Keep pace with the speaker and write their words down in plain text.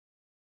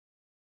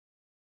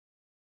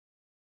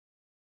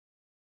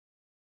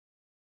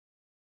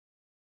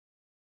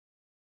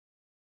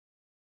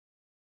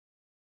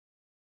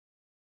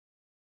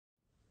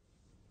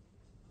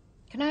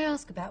Can I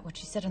ask about what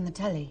you said on the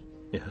telly?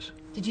 Yes.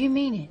 Did you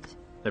mean it?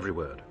 Every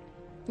word.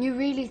 You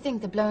really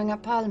think that blowing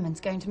up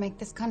Parliament's going to make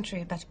this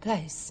country a better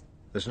place?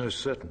 There's no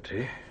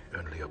certainty,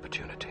 only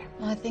opportunity.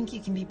 I think you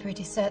can be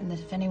pretty certain that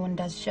if anyone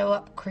does show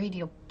up,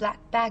 Creedy will black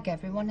bag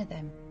every one of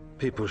them.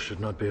 People should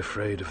not be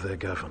afraid of their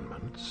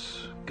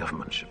governments.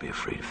 Governments should be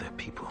afraid of their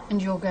people.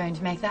 And you're going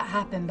to make that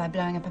happen by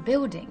blowing up a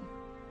building?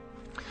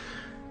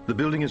 The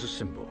building is a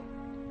symbol,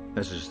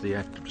 as is the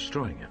act of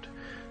destroying it.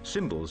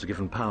 Symbols are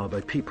given power by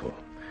people.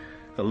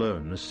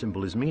 Alone, a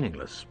symbol is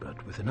meaningless,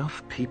 but with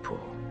enough people,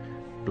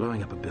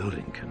 blowing up a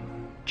building can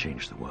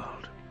change the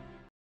world.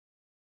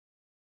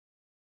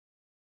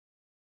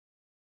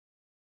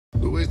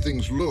 The way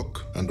things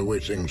look and the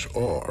way things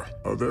are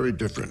very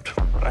different.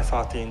 I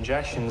thought the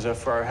injections are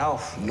for our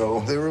health. No,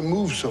 they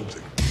remove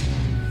something.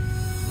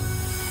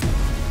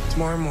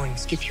 Tomorrow morning,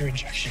 skip your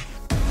injection.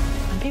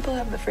 And people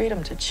have the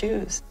freedom to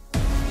choose.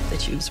 They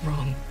choose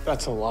wrong.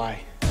 That's a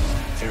lie.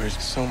 There is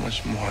so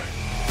much more.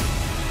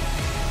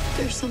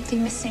 There's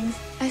something missing.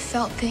 I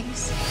felt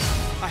things.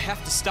 I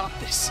have to stop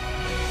this.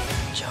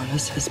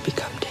 Jonas has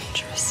become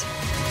dangerous.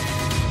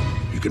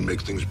 You can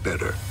make things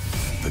better.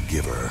 The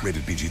Giver,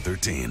 rated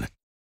PG-13.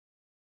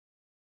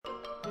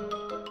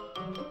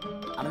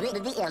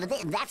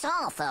 That's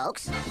all,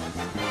 folks.